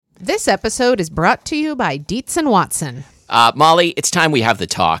This episode is brought to you by Dietz and Watson. Molly, it's time we have the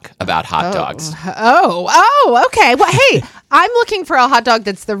talk about hot dogs. Oh, okay. Well, hey, I'm looking for a hot dog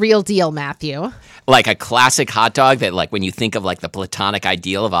that's the real deal, Matthew. Like a classic hot dog that, like, when you think of, like, the platonic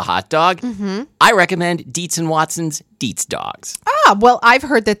ideal of a hot dog, I recommend Dietz and Watson's Dietz Dogs. Well, I've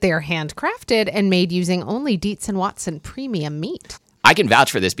heard that they're handcrafted and made using only Dietz and Watson premium meat. I can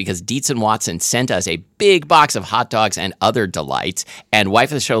vouch for this because Dietz and Watson sent us a big box of hot dogs and other delights. And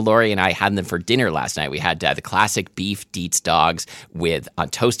wife of the show, Lori, and I had them for dinner last night. We had the classic beef Dietz dogs with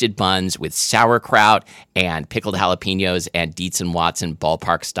toasted buns with sauerkraut and pickled jalapenos and Dietz and Watson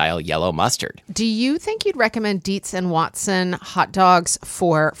ballpark-style yellow mustard. Do you think you'd recommend Dietz and Watson hot dogs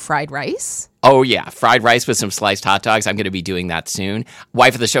for fried rice? Oh, yeah. Fried rice with some sliced hot dogs. I'm going to be doing that soon.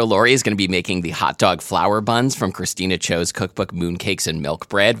 Wife of the show, Lori, is going to be making the hot dog flour buns from Christina Cho's cookbook, Mooncakes and Milk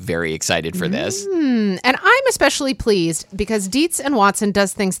Bread. Very excited for this. And I'm especially pleased because Dietz and Watson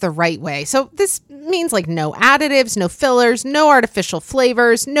does things the right way. So this means like no additives, no fillers, no artificial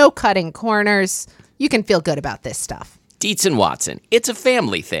flavors, no cutting corners. You can feel good about this stuff. Dietz and Watson. It's a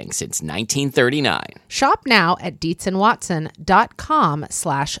family thing since 1939. Shop now at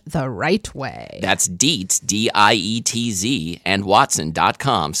dietzandwatson.com/the right way. That's Dietz, D-I-E-T-Z, and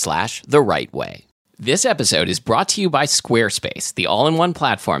Watson.com/the right way. This episode is brought to you by Squarespace, the all-in-one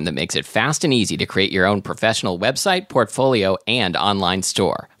platform that makes it fast and easy to create your own professional website, portfolio, and online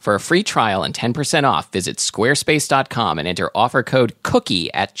store. For a free trial and 10% off, visit squarespace.com and enter offer code COOKIE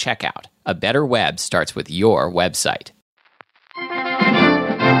at checkout. A better web starts with your website.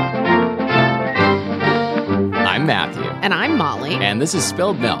 I'm Matthew. And I'm Molly. And this is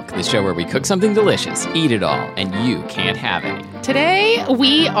Spilled Milk, the show where we cook something delicious, eat it all, and you can't have any. Today,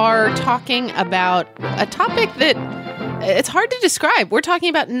 we are talking about a topic that it's hard to describe. We're talking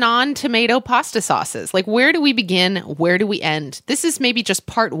about non-tomato pasta sauces. Like, where do we begin? Where do we end? This is maybe just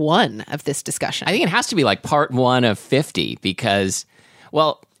part one of this discussion. I think it has to be like part one of 50 because,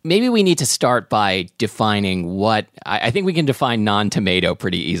 well, maybe we need to start by defining what I think we can define non-tomato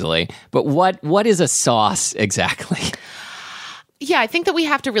pretty easily. But what is a sauce exactly? Yeah, I think that we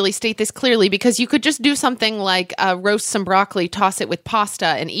have to really state this clearly because you could just do something like roast some broccoli, toss it with pasta,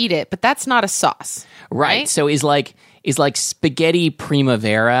 and eat it, but that's not a sauce. Right? So is like spaghetti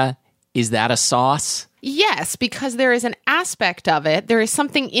primavera, is that a sauce? Yes, because there is an aspect of it. There is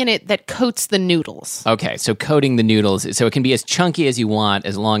something in it that coats the noodles. Okay, so coating the noodles. So it can be as chunky as you want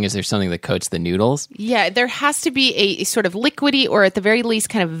as long as there's something that coats the noodles? Yeah, there has to be a sort of liquidy or at the very least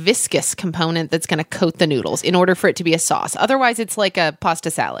kind of viscous component that's going to coat the noodles in order for it to be a sauce. Otherwise, it's like a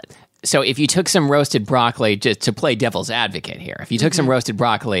pasta salad. So if you took some roasted broccoli, just to play devil's advocate here, if you took some roasted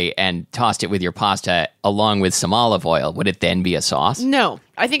broccoli and tossed it with your pasta along with some olive oil, would it then be a sauce? No,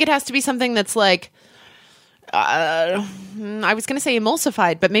 I think it has to be something that's like, I was going to say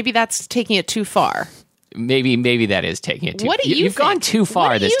emulsified, but maybe that's taking it too far. Maybe that is taking it too far. What do you You've think? gone too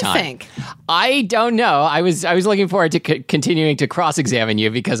far this time. What do you think? I don't know. I was looking forward to continuing to cross-examine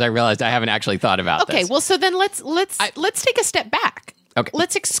you because I realized I haven't actually thought about this. Okay, well, so then let's take a step back. Okay.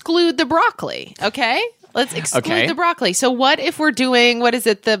 Let's exclude the broccoli, okay? Let's exclude the broccoli. So what if we're doing, what is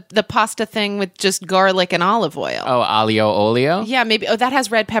it, the pasta thing with just garlic and olive oil? Oh, aglio olio? Yeah, maybe. Oh, that has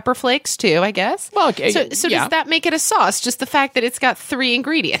red pepper flakes too, I guess. Well, okay. So yeah. Does that make it a sauce? Just the fact that it's got 3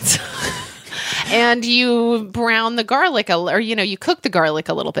 ingredients. And you brown the garlic, you cook the garlic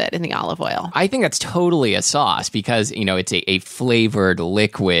a little bit in the olive oil. I think that's totally a sauce because, it's a flavored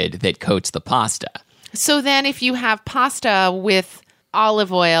liquid that coats the pasta. So then if you have pasta with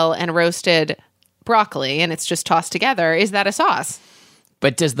olive oil and roasted broccoli and it's just tossed together, is that a sauce?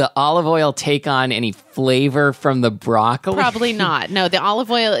 But does the olive oil take on any flavor from the broccoli? Probably not. No, the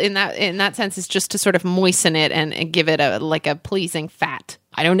olive oil in that sense is just to sort of moisten it and give it a pleasing fat.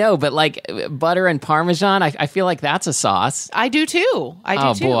 I don't know, but like butter and Parmesan, I feel like that's a sauce. I do too.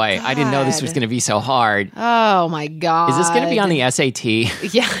 Oh boy, God. I didn't know this was going to be so hard. Oh my God. Is this going to be on the SAT?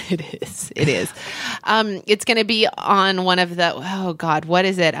 Yeah, it is. It is. It's going to be on one of the, oh God, what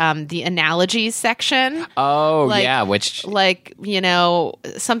is it? The analogies section. Oh yeah, which... Like,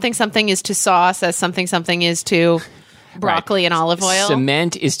 something is to sauce as something is to broccoli and olive oil.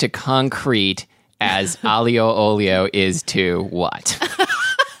 Cement is to concrete as aglio olio is to what?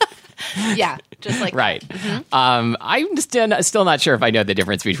 Yeah, just like right. Mm-hmm. I'm still not sure if I know the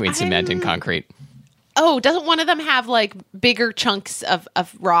difference between cement and concrete. Oh, doesn't one of them have like bigger chunks of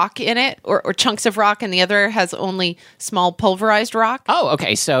rock in it or chunks of rock and the other has only small pulverized rock? Oh,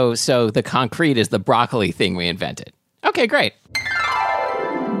 okay. So the concrete is the broccoli thing we invented. Okay, great.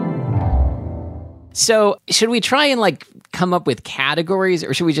 So should we try and like come up with categories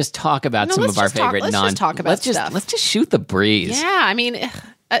or should we just talk about some of our favorite let's just talk about stuff. Let's just shoot the breeze. Yeah, I mean,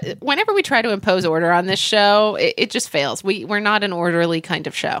 whenever we try to impose order on this show, it just fails. We're not an orderly kind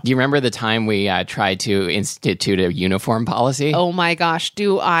of show. Do you remember the time we tried to institute a uniform policy? Oh my gosh,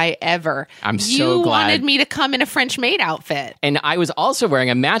 do I ever. I'm so You glad. wanted me to come in a French maid outfit. And I was also wearing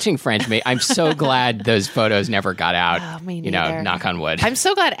a matching French maid. I'm so glad those photos never got out. Oh, me you know, neither. knock on wood. I'm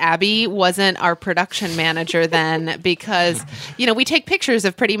so glad Abby wasn't our production manager then, because, we take pictures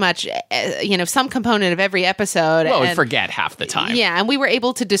of pretty much, some component of every episode. well, we and, forget half the time. Yeah, and we were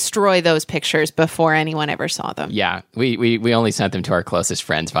able to destroy those pictures before anyone ever saw them. Yeah, we only sent them to our closest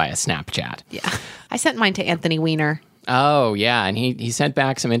friends via Snapchat. Yeah. I sent mine to Anthony Weiner. Oh, yeah, and he sent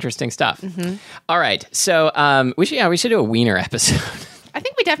back some interesting stuff. All right, so we should do a wiener episode. I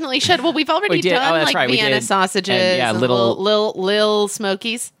think we definitely should. Well, we've already We did. done Oh, that's right, we Vienna did. sausages, And, yeah, and little- Lil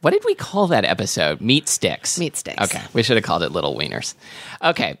Smokies. What did we call that episode? Meat sticks. Meat sticks. Okay, we should have called it little wieners.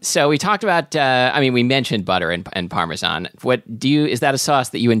 Okay, so we talked about. We mentioned butter and Parmesan. Is that a sauce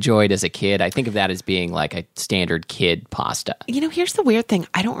that you enjoyed as a kid? I think of that as being like a standard kid pasta. Here's the weird thing.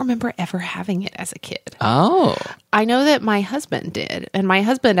 I don't remember ever having it as a kid. Oh, I know that my husband did, and my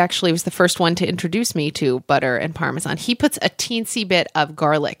husband actually was the first one to introduce me to butter and Parmesan. He puts a teensy bit of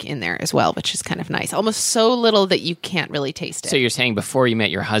garlic in there as well, which is kind of nice. Almost so little that you can't really taste it. so you're saying before you met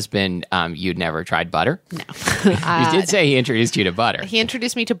your husband, you'd never tried butter? No. You did say he introduced you to butter. He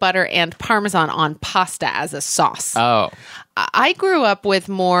introduced me to butter and Parmesan on pasta as a sauce. Oh. I grew up with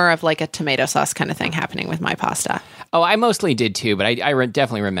more of like a tomato sauce kind of thing happening with my pasta. Oh, I mostly did too, but I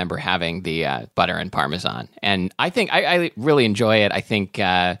definitely remember having the butter and Parmesan, and I think I really enjoy it. I think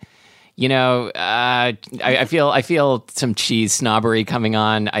I feel some cheese snobbery coming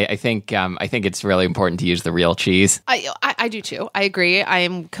on. I think it's really important to use the real cheese. I do too. I agree. I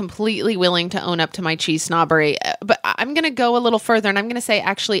am completely willing to own up to my cheese snobbery, but I'm going to go a little further, and I'm going to say,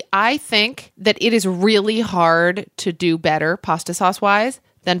 actually, I think that it is really hard to do better pasta sauce wise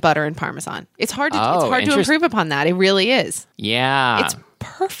than butter and Parmesan. It's hard to improve upon that. It really is. Yeah, It's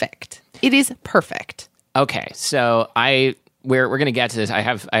perfect. It is perfect. Okay, so we're going to get to this. I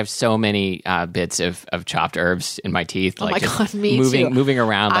have so many bits of chopped herbs in my teeth. Oh like my just God, me too. moving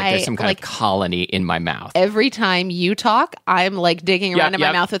around like there's some kind like- of colony in my mouth. Every time you talk, I'm like digging around in my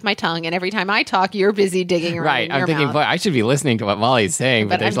Yep. mouth with my tongue, and every time I talk, you're busy digging around Right, in I'm your thinking, mouth. boy, I should be listening to what Molly's saying,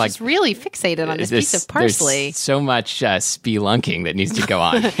 but But I'm there's like just really fixated on this piece of parsley. There's so much spelunking that needs to go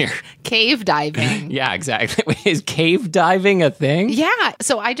on here. Cave diving. Yeah, exactly. Is cave diving a thing? Yeah.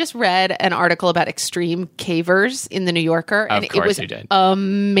 So I just read an article about extreme cavers in the New Yorker, and Of course it was you did.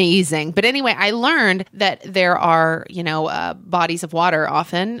 amazing. But anyway, I learned that there are, bodies of water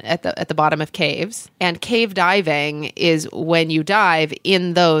often at the bottom of caves, and cave diving is when you dive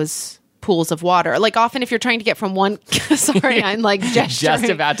in those pools of water. Like often if you're trying to get from one sorry, I'm like gesturing. Just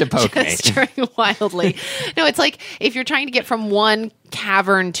about to poke me. Gesturing wildly. No, it's like if you're trying to get from one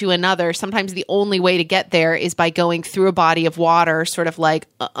cavern to another, sometimes the only way to get there is by going through a body of water, sort of like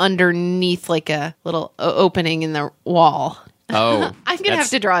underneath like a little opening in the wall. Oh, I'm going to have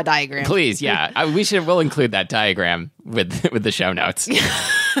to draw a diagram. Please, yeah, we'll include that diagram with the show notes.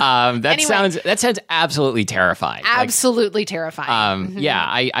 That sounds absolutely terrifying. Absolutely terrifying. Yeah,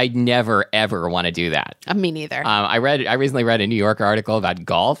 I never ever want to do that. Me neither. I recently read a New Yorker article about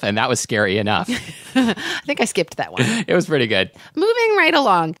golf, and that was scary enough. I think I skipped that one. It was pretty good. Moving right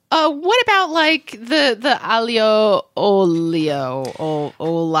along. What about like the aglio olio?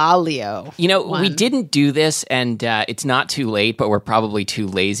 Olalio. We didn't do this, and it's not too late, but we're probably too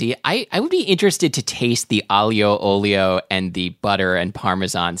lazy. I would be interested to taste the aglio olio and the butter and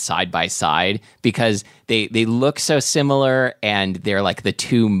Parmesan side by side, because they look so similar, and they're like the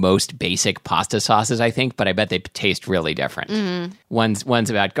two most basic pasta sauces, I think, but I bet they taste really different. Mm-hmm. One's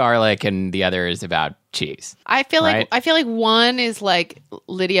about garlic, and the other is about cheese. I feel right? like one is like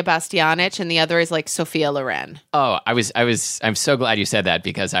Lydia Bastianich and the other is like Sophia Loren. Oh, I'm so glad you said that,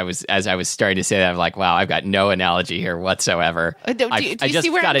 because as I was starting to say that, I'm like, wow, I've got no analogy here whatsoever. Do you just see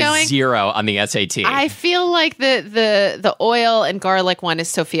where got I'm a going? 0 on the SAT. I feel like the oil and garlic one is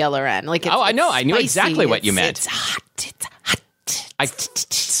Sophia Loren. Like I know. I knew spicy. exactly what you meant. It's hot. It's hot. I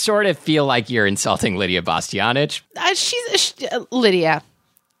sort of feel like you're insulting Lydia Bastianich. She's Lydia.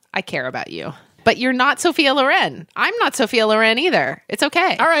 I care about you. But you're not Sophia Loren. I'm not Sophia Loren either. It's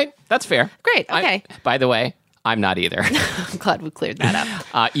okay. All right, that's fair. Great. Okay. By the way, I'm not either. I'm glad we cleared that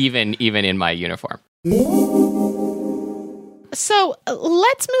up. Even in my uniform. So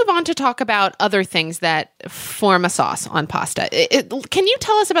let's move on to talk about other things that form a sauce on pasta. Can you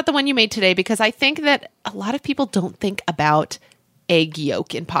tell us about the one you made today? Because I think that a lot of people don't think about egg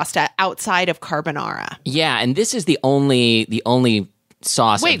yolk in pasta outside of carbonara. Yeah, and this is the only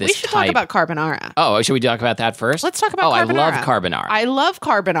sauce Wait, of this we should type. talk about carbonara. Oh, should we talk about that first? Let's talk about carbonara. I love carbonara. I love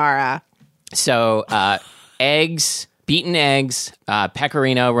carbonara. So, eggs, beaten eggs,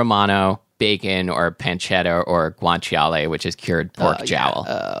 pecorino romano, bacon or pancetta or guanciale, which is cured pork jowl.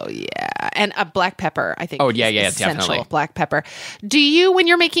 Oh, yeah. And a black pepper, I think. Oh, yeah, is essential. definitely. Black pepper. Do you, when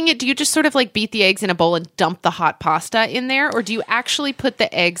you're making it, do you just sort of like beat the eggs in a bowl and dump the hot pasta in there? Or do you actually put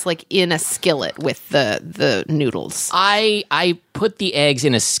the eggs like in a skillet with the noodles? I put the eggs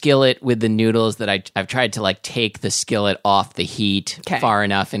in a skillet with the noodles that I've tried to like take the skillet off the heat far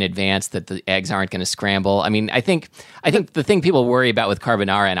enough in advance that the eggs aren't going to scramble. I mean, I think the thing people worry about with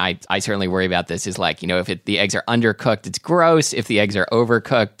carbonara, and I certainly worry about this, is like, if the eggs are undercooked, it's gross. If the eggs are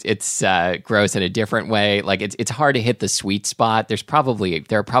overcooked, it's gross in a different way. Like it's hard to hit the sweet spot. There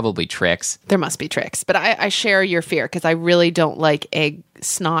are probably tricks. There must be tricks, but I share your fear because I really don't like egg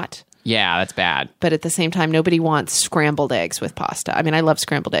snot. Yeah, that's bad. But at the same time, nobody wants scrambled eggs with pasta. I mean, I love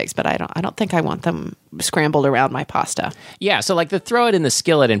scrambled eggs, but I don't think I want them scrambled around my pasta. Yeah, so like the throw it in the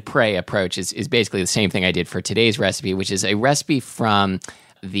skillet and pray approach is basically the same thing I did for today's recipe, which is a recipe from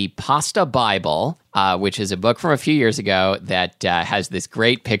the Pasta Bible, which is a book from a few years ago that has this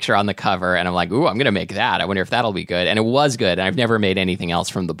great picture on the cover. And I'm like, ooh, I'm going to make that. I wonder if that'll be good. And it was good. And I've never made anything else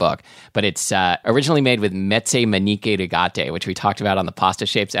from the book. But it's originally made with mezze maniche rigate, which we talked about on the Pasta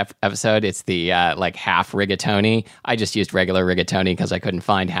Shapes episode. It's the like half rigatoni. I just used regular rigatoni because I couldn't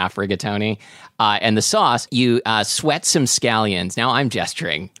find half rigatoni. And the sauce, you sweat some scallions. Now I'm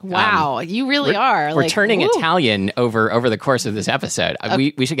gesturing. Wow, you really are. We're turning Italian over the course of this episode.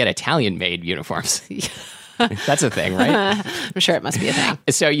 We should get Italian-made uniforms. That's a thing, right? I'm sure it must be a thing.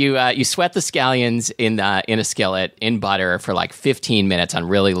 So you sweat the scallions in a skillet in butter for like 15 minutes on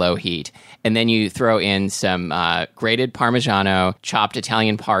really low heat. And then you throw in some grated Parmigiano, chopped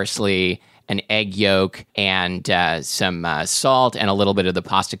Italian parsley, an egg yolk, and some salt and a little bit of the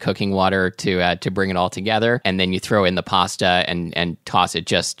pasta cooking water to bring it all together. And then you throw in the pasta and toss it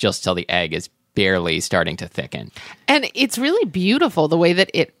just till the egg is barely starting to thicken. And it's really beautiful the way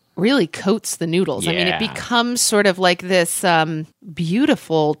that it really coats the noodles. Yeah. I mean, it becomes sort of like this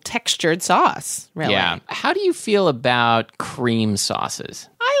beautiful textured sauce, really. Yeah. How do you feel about cream sauces?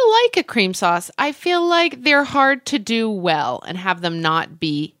 I like a cream sauce. I feel like they're hard to do well and have them not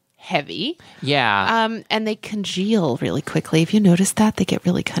be heavy. Yeah. And they congeal really quickly. Have you noticed that? They get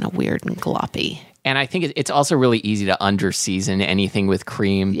really kind of weird and gloppy. And I think it's also really easy to under-season anything with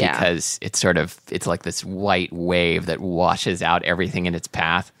cream because it's like this white wave that washes out everything in its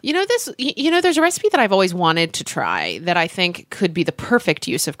path. There's a recipe that I've always wanted to try that I think could be the perfect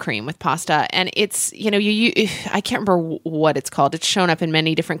use of cream with pasta. And it's, I can't remember what it's called. It's shown up in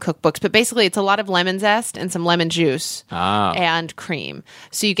many different cookbooks, but basically it's a lot of lemon zest and some lemon juice and cream.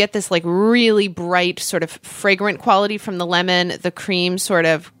 So you get this like really bright sort of fragrant quality from the lemon. The cream sort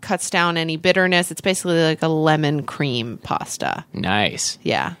of cuts down any bitterness. It's basically like a lemon cream pasta. Nice.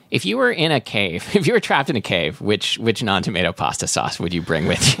 Yeah. If you were in a cave, if you were trapped in a cave, which non-tomato pasta sauce would you bring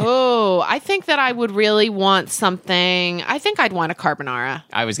with you? Oh, I think that I would really want something. I think I'd want a carbonara.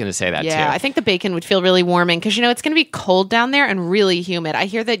 I was going to say that too. Yeah, I think the bacon would feel really warming because, it's going to be cold down there and really humid. I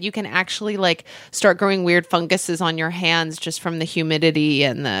hear that you can actually like start growing weird funguses on your hands just from the humidity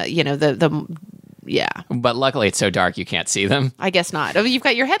and yeah. But luckily it's so dark you can't see them. I guess not. Oh, you've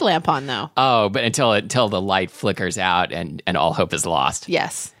got your headlamp on though. Oh, but until the light flickers out and all hope is lost.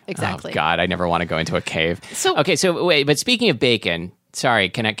 Yes, exactly. Oh God, I never want to go into a cave. So wait, but speaking of bacon, sorry,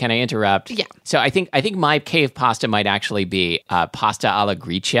 can I interrupt? Yeah. So I think my cave pasta might actually be pasta alla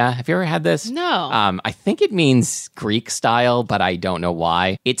Gricia. Have you ever had this? No. I think it means Greek style, but I don't know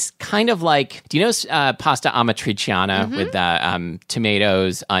why. It's kind of like, do you know pasta amatriciana with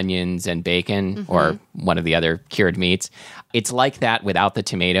tomatoes, onions, and bacon, or one of the other cured meats? It's like that without the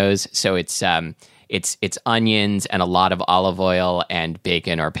tomatoes. So it's onions and a lot of olive oil and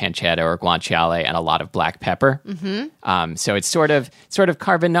bacon or pancetta or guanciale and a lot of black pepper. So it's sort of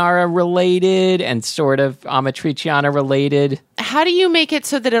carbonara related and sort of amatriciana related. How do you make it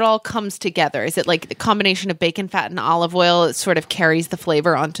so that it all comes together? Is it like a combination of bacon fat and olive oil? It sort of carries the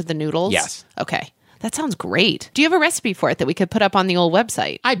flavor onto the noodles? Yes. Okay. That sounds great. Do you have a recipe for it that we could put up on the old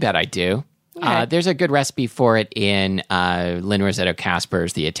website? I bet I do. Okay. There's a good recipe for it in Lynn Rossetto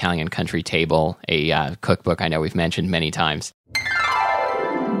Kasper's The Italian Country Table, a cookbook I know we've mentioned many times.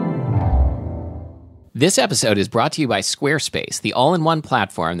 This episode is brought to you by Squarespace, the all-in-one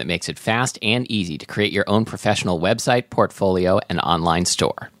platform that makes it fast and easy to create your own professional website, portfolio, and online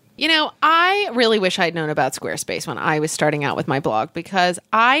store. I really wish I'd known about Squarespace when I was starting out with my blog because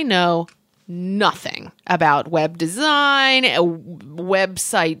I know nothing about web design,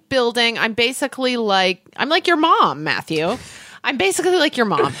 website building. I'm basically like your mom, Matthew. I'm basically like your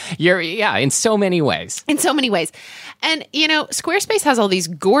mom. In so many ways. In so many ways. And, Squarespace has all these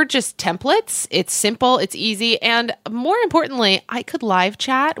gorgeous templates. It's simple, it's easy, and more importantly, I could live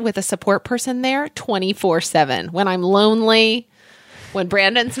chat with a support person there 24/7 when I'm lonely, when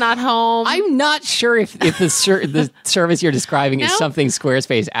Brandon's not home. I'm not sure if the service you're describing is something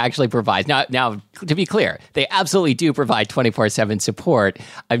Squarespace actually provides. Now, to be clear, they absolutely do provide 24/7 support.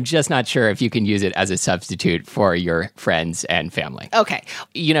 I'm just not sure if you can use it as a substitute for your friends and family. Okay.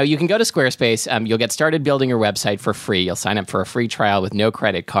 You can go to Squarespace. You'll get started building your website for free. You'll sign up for a free trial with no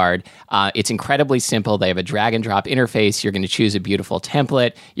credit card. It's incredibly simple. They have a drag and drop interface. You're going to choose a beautiful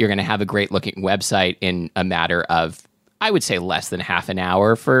template. You're going to have a great looking website in a matter of, I would say, less than half an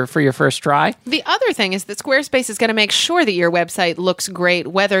hour for your first try. The other thing is that Squarespace is going to make sure that your website looks great,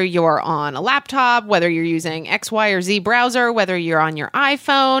 whether you're on a laptop, whether you're using X, Y, or Z browser, whether you're on your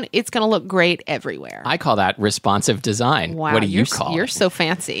iPhone. It's going to look great everywhere. I call that responsive design. Wow, What do you call it? You're so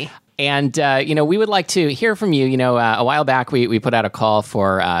fancy. And, we would like to hear from you. A while back, we put out a call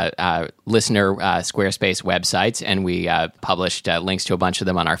for listener Squarespace websites, and we published links to a bunch of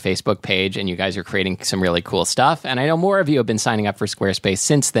them on our Facebook page, and you guys are creating some really cool stuff. And I know more of you have been signing up for Squarespace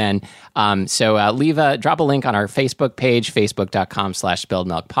since then. So drop a link on our Facebook page,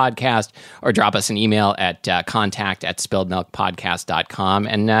 facebook.com/spilledmilkpodcast, or drop us an email at contact@spilledmilkpodcast.com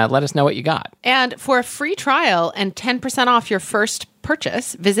and let us know what you got. And for a free trial and 10% off your first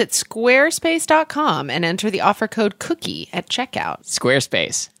purchase, visit squarespace.com and enter the offer code COOKIE at checkout.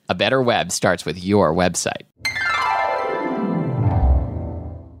 Squarespace, a better web starts with your website.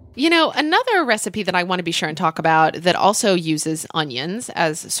 Another recipe that I want to be sure and talk about that also uses onions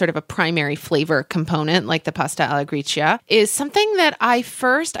as sort of a primary flavor component, like the pasta alla gricia, is something that I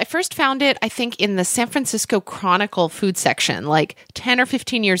first found it, I think, in the San Francisco Chronicle food section, like 10 or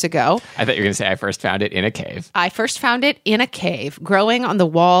 15 years ago. I thought you were going to say I first found it in a cave. I first found it in a cave, growing on the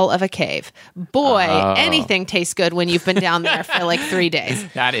wall of a cave. Boy, anything tastes good when you've been down there for like 3 days.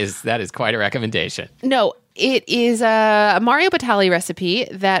 That is quite a recommendation. No, it is a Mario Batali recipe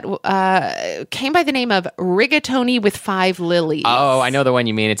that came by the name of rigatoni with 5 lilies. Oh, I know the one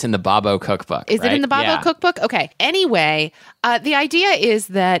you mean. It's in the Babbo cookbook. Is it in the Babbo cookbook? Okay. Anyway, the idea is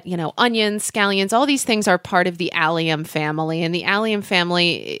that, onions, scallions, all these things are part of the allium family. And the allium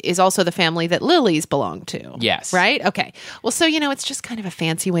family is also the family that lilies belong to. Yes. Right? Okay. Well, so, it's just kind of a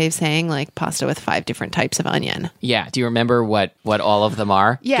fancy way of saying like pasta with 5 different types of onion. Yeah. Do you remember what all of them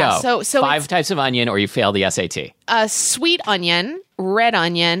are? Yeah. Go. So 5 types of onion or you fail the SAT. Sweet onion, red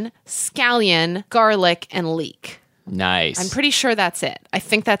onion, scallion, garlic, and leek. Nice. I'm pretty sure that's it. I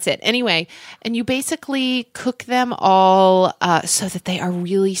think that's it. Anyway, and you basically cook them all so that they are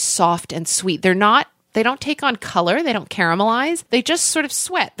really soft and sweet. They don't take on color. They don't caramelize. They just sort of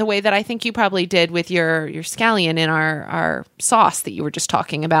sweat the way that I think you probably did with your scallion in our sauce that you were just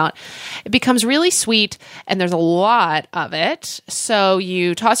talking about. It becomes really sweet, and there's a lot of it. So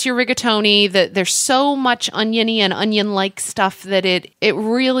you toss your rigatoni. There's so much oniony and onion-like stuff that it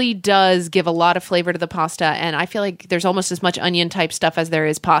really does give a lot of flavor to the pasta. And I feel like there's almost as much onion-type stuff as there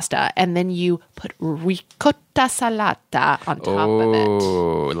is pasta. And then you put ricotta salata on top of it.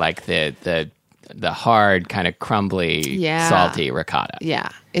 Oh, like the hard, kind of crumbly, salty ricotta. Yeah,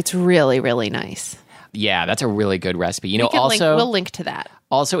 it's really, really nice. Yeah, that's a really good recipe. We'll link to that.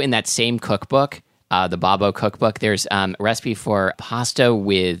 Also in that same cookbook, the Babbo cookbook, there's a recipe for pasta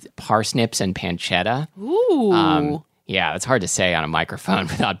with parsnips and pancetta. Ooh. Yeah, it's hard to say on a microphone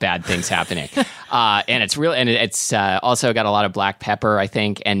without bad things happening. And it's real, and it's also got a lot of black pepper, I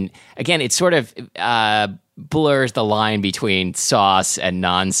think. And again, it sort of blurs the line between sauce and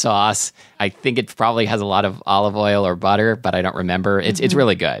non-sauce. I think it probably has a lot of olive oil or butter, but I don't remember. It's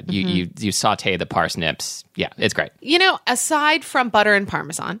really good. Mm-hmm. You saute the parsnips. Yeah, it's great. Aside from butter and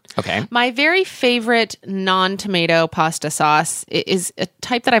Parmesan, okay, my very favorite non-tomato pasta sauce is a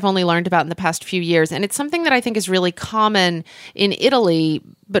type that I've only learned about in the past few years, and it's something that I think is really common in Italy,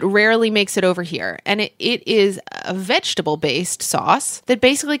 but rarely makes it over here. And it is a vegetable-based sauce that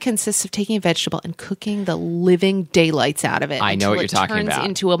basically consists of taking a vegetable and cooking the living daylights out of it. I know what you're talking about. It turns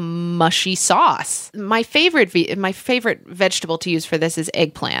into a mushy sauce. My favorite vegetable to use for this is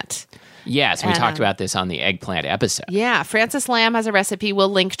eggplant. Yes, we talked about this on the eggplant episode. Yeah, Francis Lamb has a recipe. We'll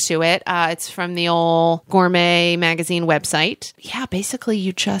link to it. It's from the old Gourmet magazine website. Yeah, basically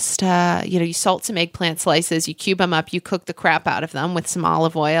you just, you salt some eggplant slices, you cube them up, you cook the crap out of them with some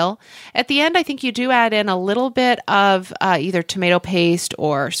olive oil. At the end, I think you do add in a little bit of either tomato paste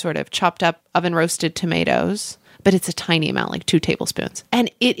or sort of chopped up oven roasted tomatoes. But it's a tiny amount, like 2 tablespoons. And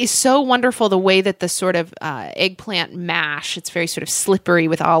it is so wonderful the way that the sort of eggplant mash, it's very sort of slippery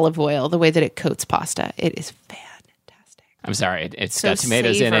with olive oil, the way that it coats pasta. It is fantastic. I'm sorry. It's So got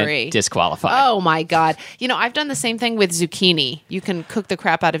tomatoes in savory. it. Disqualified. Oh my God. I've done the same thing with zucchini. You can cook the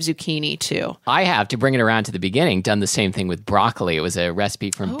crap out of zucchini too. I have, to bring it around to the beginning, done the same thing with broccoli. It was a recipe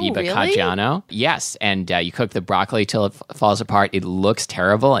from Biba really? Caggiano. Yes, and you cook the broccoli till it falls apart. It looks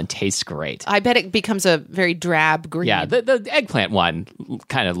terrible and tastes great. I bet it becomes a very drab green. Yeah, the eggplant one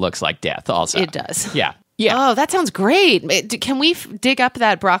kind of looks like death also. It does. Yeah. Yeah. Oh, that sounds great. Can we dig up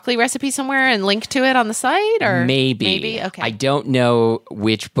that broccoli recipe somewhere and link to it on the site? Or Maybe. Okay. I don't know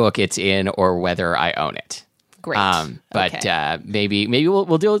which book it's in or whether I own it. Great. But Okay. maybe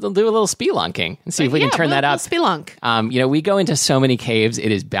we'll do a little spelunking and see if we can turn that up. We'll spelunk. We go into so many caves,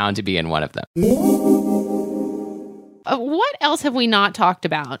 it is bound to be in one of them. What else have we not talked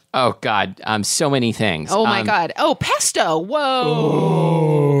about? Oh God, so many things. Oh my God. Oh, pesto.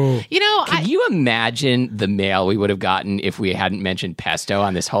 Whoa. Can you imagine the mail we would have gotten if we hadn't mentioned pesto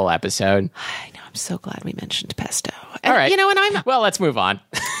on this whole episode? I know. I'm so glad we mentioned pesto. All right. And I'm Well, let's move on.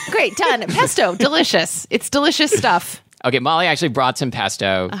 great. Done. Pesto. Delicious. It's delicious stuff. Okay, Molly actually brought some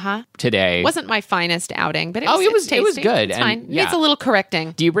pesto today. Wasn't my finest outing, but it was tasty. good. It's And, fine. yeah. Needs a little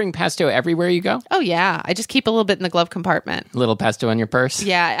correcting. Do you bring pesto everywhere you go? Oh yeah. I just keep a little bit in the glove compartment. Little pesto in your purse?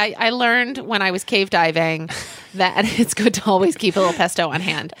 Yeah, I learned when I was cave diving that it's good to always keep a little pesto on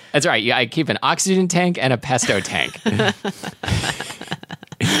hand. That's right. Yeah, I keep an oxygen tank and a pesto tank.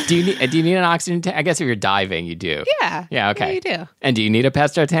 Do you need an oxygen tank? I guess if you're diving, you do. Yeah. Yeah, okay. Yeah, you do. And do you need a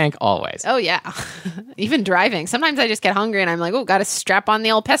pesto tank? Always. Oh, yeah. Even driving. Sometimes I just get hungry and I'm like, oh, got to strap on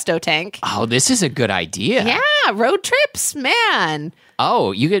the old pesto tank. Oh, this is a good idea. Yeah, road trips, man.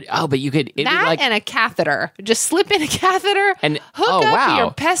 But you could. That and a catheter. Just slip in a catheter And- hook oh, up wow.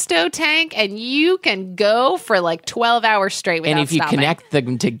 your pesto tank, and you can go for like 12 hours straight without And if you stopping. connect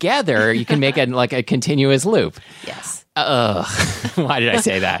them together, you can make a continuous loop. Yes. Why did I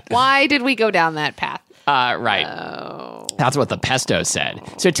say that? Why did we go down that path? Right. Oh. That's what the pesto said.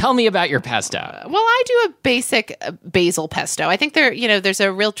 So tell me about your pesto. Well, I do a basic basil pesto. I think there's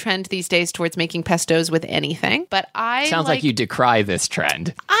a real trend these days towards making pestos with anything, but Sounds like you decry this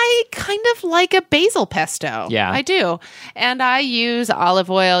trend. I kind of like a basil pesto. Yeah. I do. And I use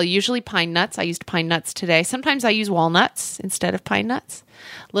olive oil, usually pine nuts. I used pine nuts today. Sometimes I use walnuts instead of pine nuts.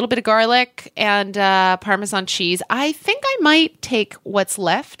 A little bit of garlic and Parmesan cheese. I think I might take what's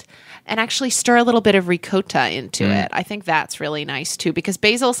left and actually stir a little bit of ricotta into it. I think that's really nice too, because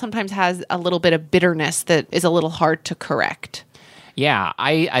basil sometimes has a little bit of bitterness that is a little hard to correct. Yeah,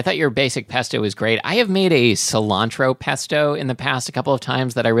 I thought your basic pesto was great. I have made a cilantro pesto in the past a couple of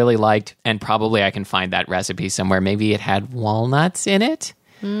times that I really liked, and probably I can find that recipe somewhere. Maybe it had walnuts in it.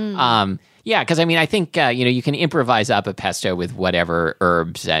 Yeah, because I think you can improvise up a pesto with whatever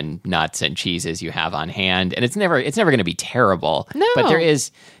herbs and nuts and cheeses you have on hand, and it's never going to be terrible. No. But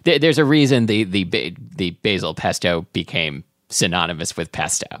there's a reason the basil pesto became synonymous with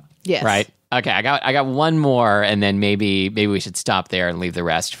pesto. Yes. Right. Okay, I got one more, and then maybe we should stop there and leave the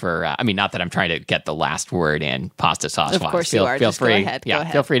rest for. Not that I'm trying to get the last word in pasta sauce. Of course you are. Feel Just go free. ahead. Yeah, Go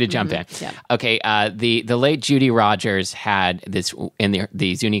ahead. feel free to jump in. Yeah. Okay. The late Judy Rogers had this in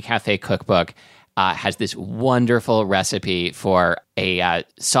the Zuni Cafe cookbook. Has this wonderful recipe for a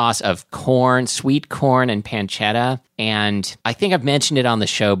sauce of corn, sweet corn, and pancetta. And I think I've mentioned it on the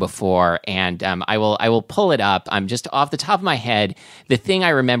show before, and I will pull it up. I'm just off the top of my head. The thing I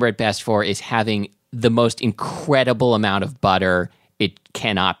remember it best for is having the most incredible amount of butter. It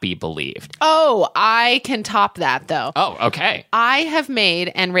cannot be believed. Oh, I can top that though. Oh, okay. I have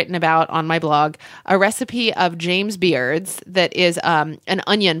made and written about on my blog a recipe of James Beard's that is an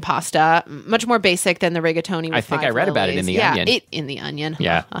onion pasta, much more basic than the rigatoni. With I think 5 I read about it in lilies. the Onion. In the Onion.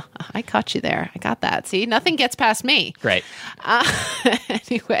 Yeah. I caught you there. I got that. See, nothing gets past me. Great.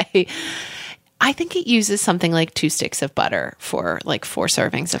 Anyway, I think it uses something like 2 sticks of butter for like 4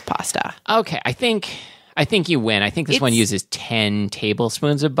 servings of pasta. Okay, I think you win. I think this one uses 10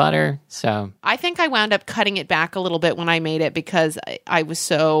 tablespoons of butter. So I think I wound up cutting it back a little bit when I made it because I was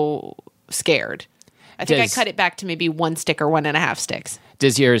so scared. I think I cut it back to maybe 1 stick or 1.5 sticks.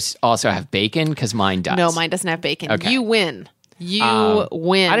 Does yours also have bacon? Because mine does. No, mine doesn't have bacon. Okay. You win. You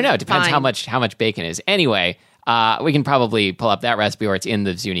win. I don't know. It depends Fine. how much bacon is. Anyway, we can probably pull up that recipe, or it's in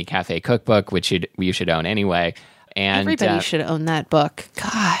the Zuni Cafe cookbook, which you should own anyway. And Everybody should own that book.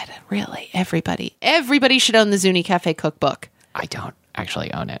 God, really? Everybody should own the Zuni Cafe cookbook. I don't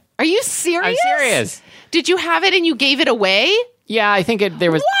actually own it. Are you serious? I'm serious. Did you have it and you gave it away? Yeah, I think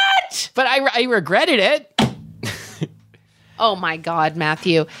there was. What? But I regretted it. Oh my God,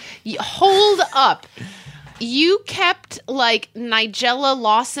 Matthew. Hold up. You kept like Nigella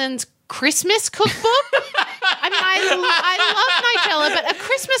Lawson's Christmas cookbook? I I love Nigella, but a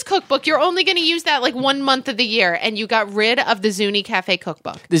Christmas cookbook, you're only going to use that like 1 month of the year, and you got rid of the Zuni Cafe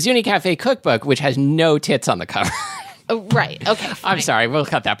cookbook. The Zuni Cafe cookbook, which has no tits on the cover. Oh, right. Okay. Fine. I'm sorry. We'll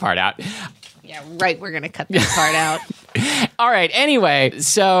cut that part out. Yeah, right. We're going to cut that part out. All right. Anyway,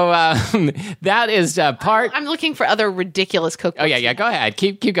 so that is part. I'm looking for other ridiculous cookbooks. Oh yeah. Go ahead.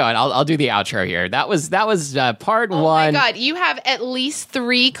 Keep going. I'll do the outro here. That was part one. Oh my God, you have at least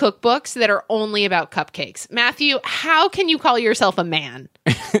 3 cookbooks that are only about cupcakes. Matthew, how can you call yourself a man?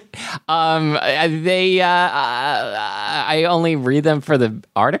 I only read them for the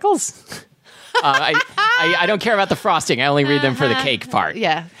articles. I don't care about the frosting. I only read them for the cake part.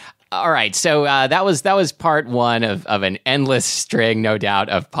 Yeah. All right, so that was part one of an endless string, no doubt,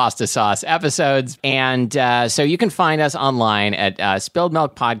 of Pasta Sauce episodes. And so you can find us online at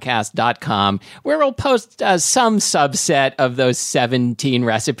spilledmilkpodcast.com, where we'll post some subset of those 17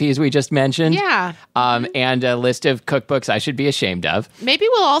 recipes we just mentioned. Yeah. And a list of cookbooks I should be ashamed of. Maybe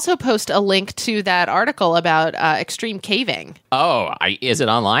we'll also post a link to that article about extreme caving. Oh, is it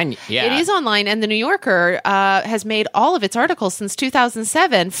online? Yeah. It is online, and The New Yorker has made all of its articles since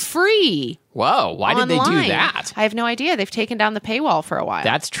 2007 free. Whoa, why did they do that? I have no idea. They've taken down the paywall for a while.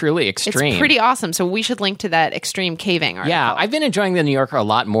 That's truly extreme. It's pretty awesome. So we should link to that extreme caving article. Yeah, I've been enjoying the New Yorker a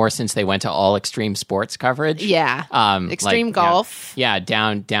lot more since they went to all extreme sports coverage. Yeah. Extreme golf. Yeah,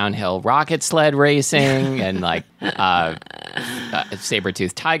 downhill rocket sled racing and like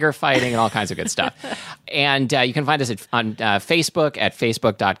saber-toothed tiger fighting and all kinds of good stuff. And you can find us on Facebook at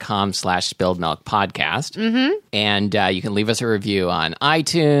facebook.com/spilledmilkpodcast. Mm-hmm. And you can leave us a review on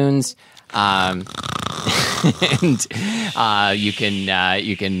iTunes. And you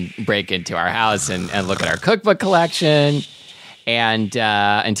can break into our house and look at our cookbook collection. And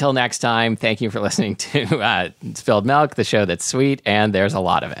until next time, thank you for listening to Spilled Milk, the show that's sweet, and there's a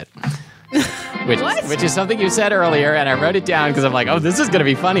lot of it. Which is something you said earlier, and I wrote it down because I'm like, oh, this is going to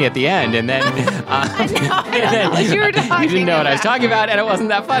be funny at the end. And then, I know what you were talking you didn't know what I was talking about, and it wasn't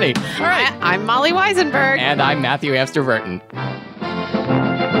that funny. All right. I'm Molly Weisenberg. And I'm Matthew Amster Burton.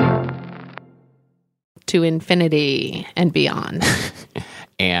 To infinity and beyond.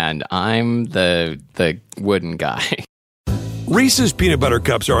 And I'm the wooden guy. Reese's Peanut Butter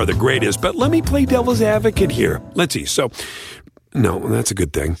Cups are the greatest, but let me play devil's advocate here. Let's see. So, no, that's a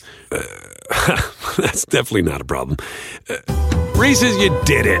good thing. That's definitely not a problem. Reese's, you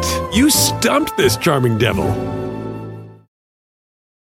did it. You stumped this charming devil.